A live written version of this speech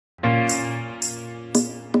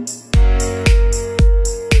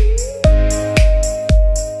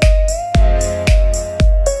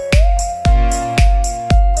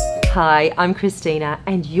Hi, I'm Kristina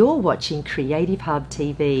and you're watching Creative Hub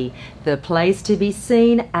TV, the place to be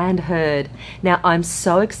seen and heard. Now, I'm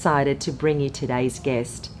so excited to bring you today's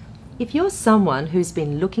guest. If you're someone who's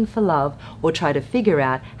been looking for love or try to figure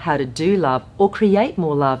out how to do love or create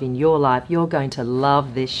more love in your life, you're going to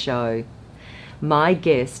love this show. My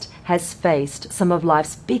guest has faced some of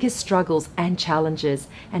life's biggest struggles and challenges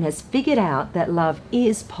and has figured out that love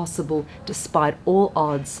is possible despite all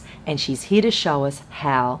odds, and she's here to show us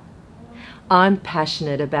how. I'm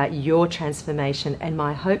passionate about your transformation, and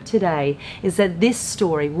my hope today is that this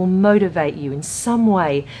story will motivate you in some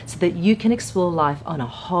way so that you can explore life on a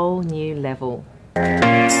whole new level.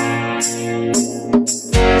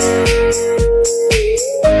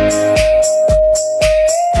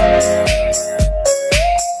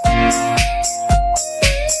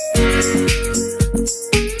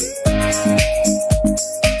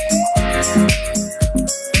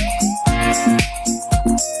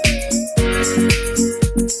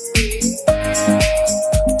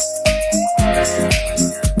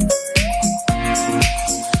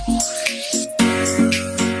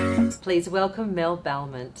 Please welcome Mell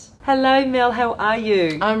Balment. Hello Mell, how are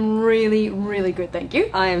you? I'm really good, thank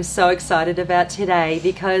you. I am so excited about today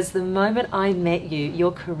because the moment I met you,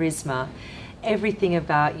 your charisma, everything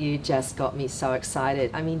about you just got me so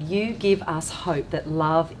excited. I mean, you give us hope that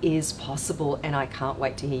love is possible, and I can't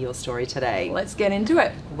wait to hear your story today. Let's get into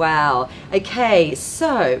it. Wow. Okay,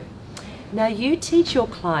 so now you teach your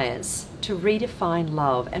clients to redefine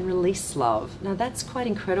love and release love. Now that's quite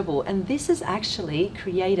incredible, and this has actually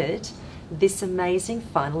created this amazing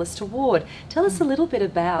finalist award. Tell us a little bit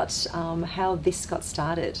about how this got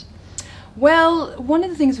started. Well, one of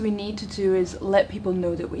the things we need to do is let people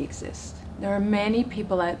know that we exist. There are many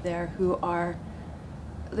people out there who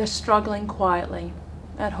they're struggling quietly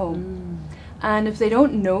at home. And if they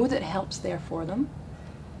don't know that help's there for them,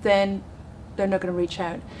 then they're not going to reach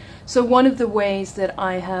out. So one of the ways that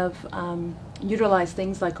I have utilized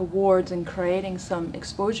things like awards and creating some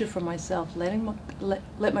exposure for myself,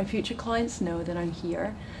 let my future clients know that I'm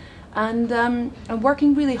here. And I'm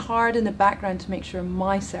working really hard in the background to make sure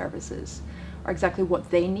my services are exactly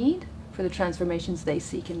what they need for the transformations they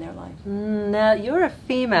seek in their life. Now, you're a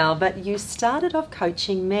female, but you started off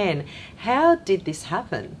coaching men. How did this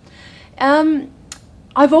happen?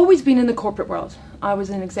 I've always been in the corporate world. I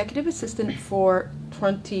was an executive assistant for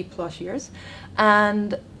 20 plus years,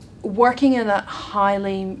 and working in a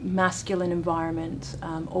highly masculine environment,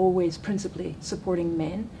 always principally supporting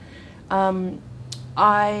men.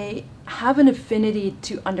 I have an affinity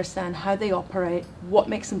to understand how they operate, what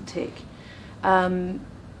makes them tick,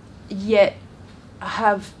 yet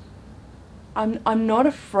I'm not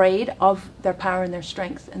afraid of their power and their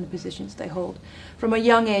strength and the positions they hold. From a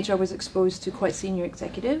young age, I was exposed to quite senior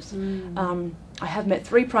executives. I have met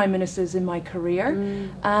 3 prime ministers in my career,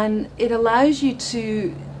 and it allows you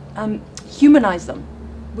to humanize them.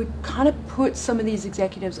 We kind of put some of these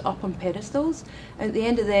executives up on pedestals, and at the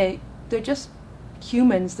end of the day, they're just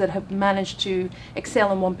humans that have managed to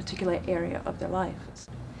excel in one particular area of their life.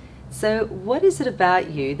 So what is it about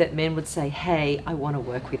you that men would say, hey, I want to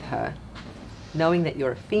work with her, knowing that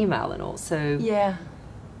you're a female and all? So yeah,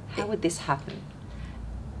 how would this happen?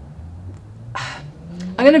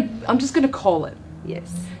 I'm just gonna call it.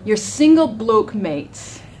 Yes. Your single bloke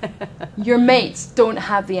mates, your mates don't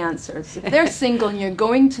have the answers. If they're single and you're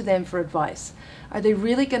going to them for advice, are they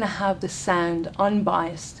really gonna have the sound,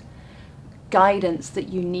 unbiased guidance that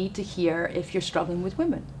you need to hear if you're struggling with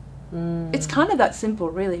women? It's kind of that simple,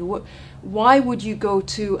 really. Why would you go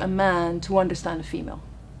to a man to understand a female?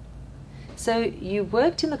 So you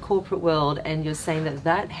worked in the corporate world, and you're saying that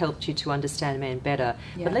that helped you to understand men better.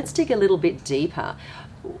 Yeah. But let's dig a little bit deeper.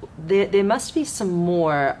 There must be some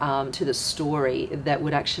more to the story that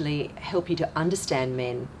would actually help you to understand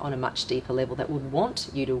men on a much deeper level, that would want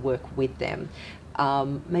you to work with them.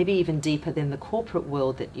 Maybe even deeper than the corporate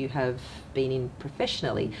world that you have been in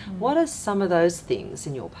professionally. What are some of those things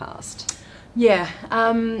in your past? Yeah,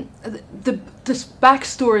 this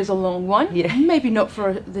backstory is a long one. Yeah. Maybe not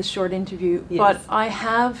for this short interview, Yes. but I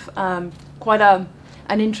have quite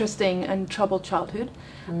an interesting and troubled childhood,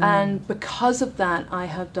 and because of that, I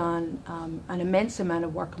have done an immense amount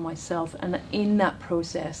of work on myself, and in that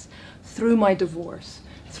process, through my divorce,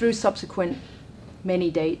 through subsequent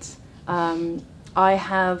many dates, I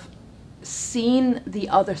have seen the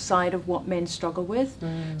other side of what men struggle with.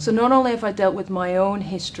 So not only have I dealt with my own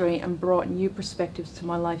history and brought new perspectives to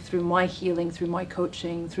my life through my healing, through my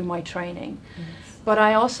coaching, through my training, but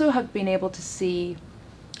I also have been able to see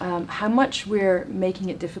how much we're making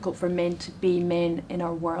it difficult for men to be men in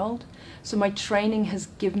our world. So my training has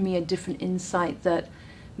given me a different insight that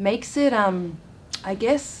makes it, I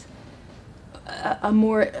guess, a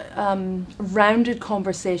more rounded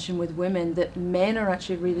conversation with women, that men are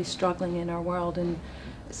actually really struggling in our world. And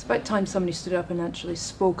it's about time somebody stood up and actually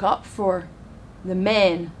spoke up for the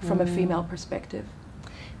men from a female perspective.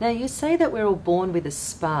 Now, you say that we're all born with a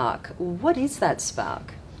spark. What is that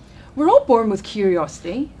spark? We're all born with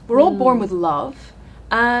curiosity. We're all born with love.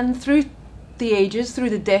 And through the ages, through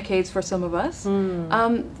the decades for some of us,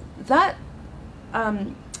 that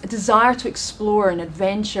desire to explore and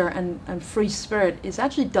adventure and free spirit is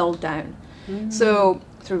actually dulled down. So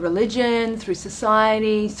through religion, through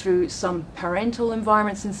society, through some parental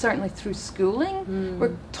environments, and certainly through schooling,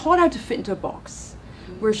 we're taught how to fit into a box.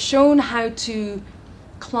 We're shown how to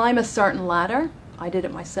climb a certain ladder. I did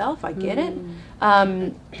it myself, I get it.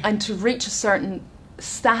 And to reach a certain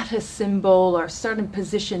status symbol or a certain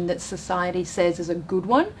position that society says is a good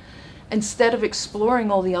one, instead of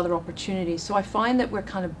exploring all the other opportunities. So I find that we're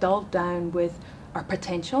kind of dulled down with our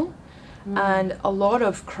potential, and a lot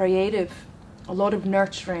of creative, a lot of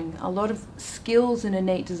nurturing, a lot of skills and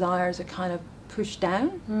innate desires are kind of pushed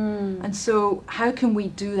down. And so how can we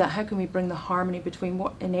do that? How can we bring the harmony between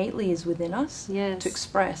what innately is within us to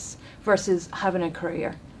express versus having a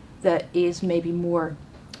career that is maybe more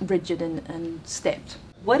rigid and stepped?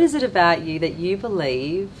 What is it about you that you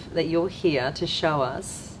believe that you're here to show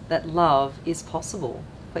us that love is possible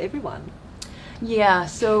for everyone? Yeah,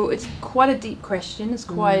 so it's quite a deep question. It's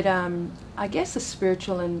quite, I guess, a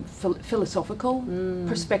spiritual and philosophical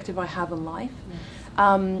perspective I have on life.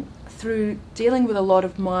 Through dealing with a lot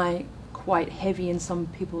of my quite heavy, in some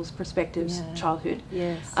people's perspectives, childhood.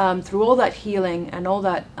 Through all that healing and all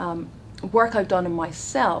that work I've done in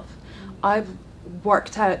myself, I've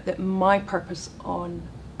worked out that my purpose on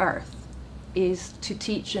earth is to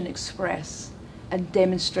teach and express and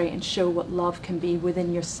demonstrate and show what love can be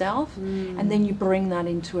within yourself, and then you bring that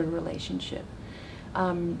into a relationship.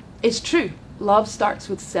 It's true, love starts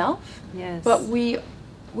with self, but we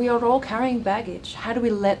are all carrying baggage. How do we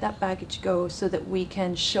let that baggage go so that we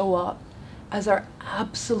can show up as our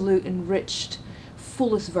absolute enriched,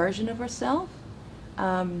 fullest version of ourselves,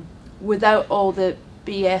 without all the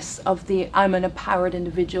BS of the I'm an empowered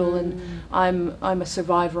individual and I'm a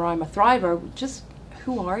survivor, I'm a thriver. Just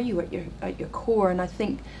who are you at your core? And I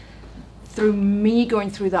think through me going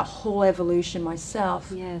through that whole evolution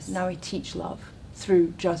myself, now I teach love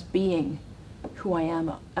through just being who I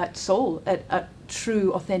am at soul, at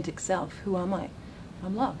true authentic self. Who am I?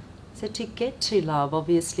 I'm love. So to get to love,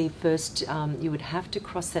 obviously first you would have to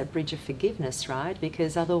cross that bridge of forgiveness, right?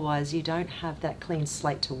 Because otherwise you don't have that clean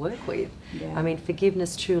slate to work with. I mean,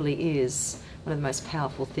 forgiveness truly is one of the most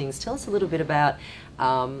powerful things. Tell us a little bit about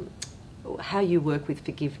how you work with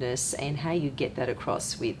forgiveness and how you get that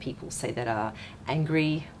across with people, say, that are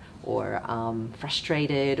angry or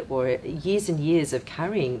frustrated or years and years of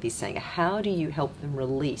carrying this thing. How do you help them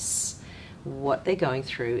release what they're going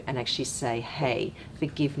through and actually say, hey,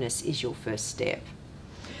 forgiveness is your first step?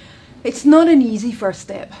 It's not an easy first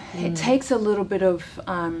step. It takes a little bit of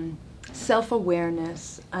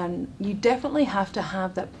self-awareness, and you definitely have to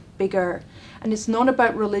have that bigger, and it's not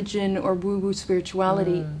about religion or woo-woo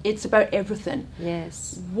spirituality, it's about everything.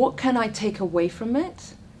 What can I take away from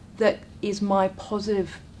it that is my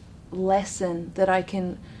positive lesson that I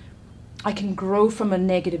can grow from a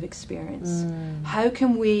negative experience? How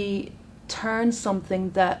can we turn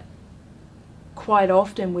something that quite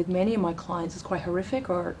often with many of my clients is quite horrific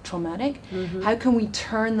or traumatic, how can we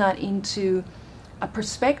turn that into a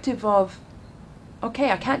perspective of,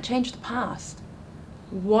 okay, I can't change the past.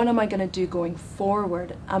 What am I going to do going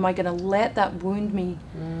forward? Am I going to let that wound me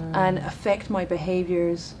and affect my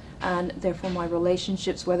behaviors and therefore my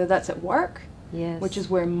relationships, whether that's at work, which is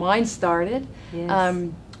where mine started,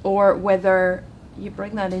 or whether you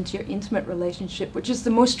bring that into your intimate relationship, which is the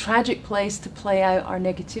most tragic place to play out our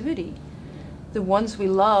negativity. The ones we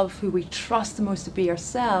love, who we trust the most to be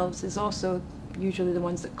ourselves, is also usually the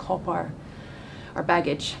ones that cop our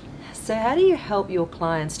baggage. So how do you help your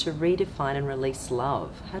clients to redefine and release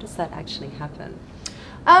love? How does that actually happen?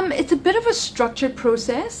 It's a bit of a structured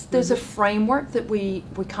process. There's a framework that we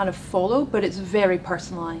kind of follow, but it's very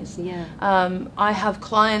personalized. I have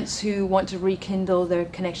clients who want to rekindle their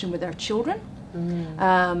connection with their children.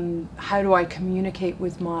 How do I communicate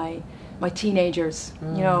with my teenagers?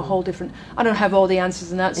 You know, a whole different, I don't have all the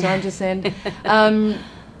answers in that, so I'm just saying.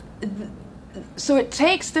 So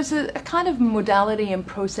there's a kind of modality and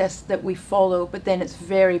process that we follow, but then it's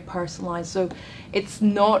very personalized. So it's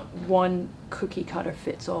not one cookie cutter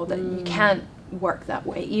fits all, that you can't work that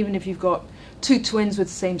way. Even if you've got two twins with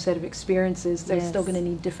the same set of experiences, they're still going to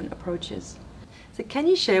need different approaches. So can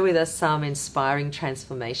you share with us some inspiring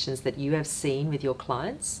transformations that you have seen with your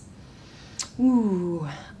clients? Ooh.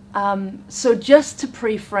 So just to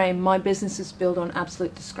pre-frame, my business is built on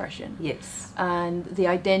absolute discretion. Yes. And the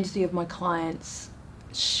identity of my clients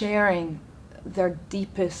sharing their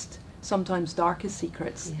deepest, sometimes darkest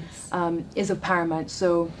secrets, Yes. is of paramount.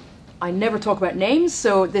 So I never talk about names,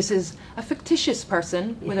 so this is a fictitious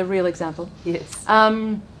person with a real example. Yes.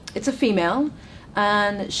 It's a female,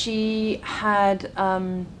 and she had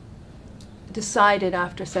decided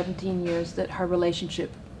after 17 years that her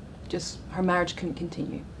relationship, her marriage couldn't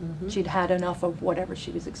continue. Mm-hmm. She'd had enough of whatever she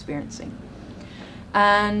was experiencing.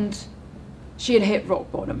 And she had hit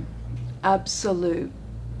rock bottom, absolute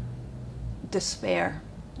despair.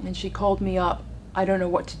 And she called me up, I don't know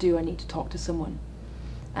what to do, I need to talk to someone.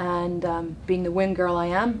 And being the wing girl I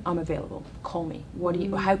am, I'm available. Call me.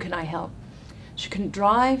 How can I help? She couldn't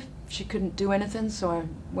drive, she couldn't do anything, so I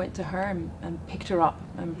went to her and picked her up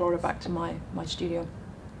and brought her back to my studio.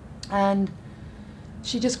 And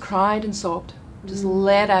she just cried and sobbed, just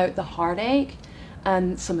let out the heartache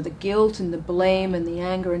and some of the guilt and the blame and the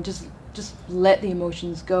anger, and just let the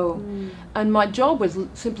emotions go. And my job was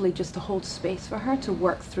simply just to hold space for her to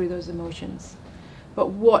work through those emotions.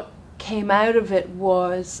 But what came out of it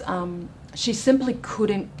was she simply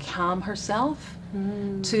couldn't calm herself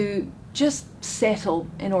to just settle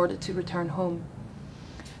in order to return home.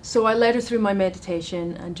 So I led her through my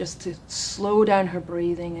meditation and just to slow down her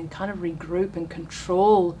breathing and kind of regroup and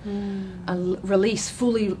control and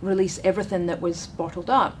fully release everything that was bottled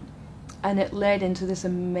up. And it led into this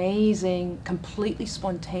amazing, completely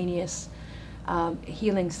spontaneous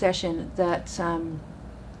healing session that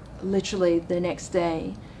literally the next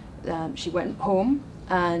day she went home,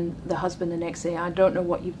 and the husband the next day, I don't know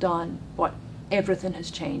what you've done, but everything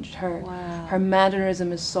has changed. Her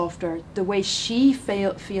mannerism is softer. The way she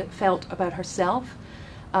felt about herself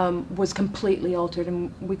was completely altered,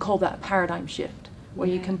 and we call that a paradigm shift, where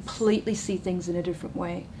you completely see things in a different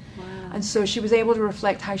way. And so she was able to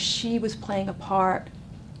reflect how she was playing a part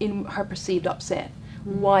in her perceived upset,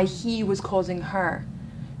 why he was causing her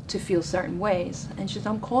to feel certain ways. And she said,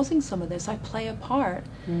 I'm causing some of this, I play a part.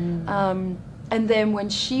 And then when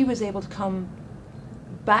she was able to come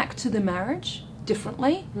back to the marriage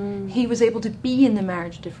differently, he was able to be in the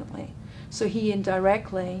marriage differently. So he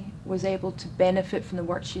indirectly was able to benefit from the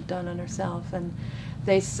work she'd done on herself. And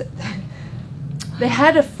they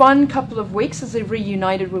had a fun couple of weeks as they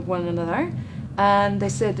reunited with one another. And they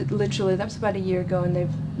said that literally, that was about a year ago, and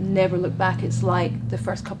they've never looked back. It's like the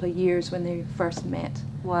first couple of years when they first met.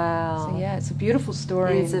 Wow. So yeah, it's a beautiful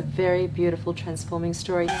story. It is a very beautiful, transforming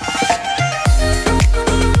story.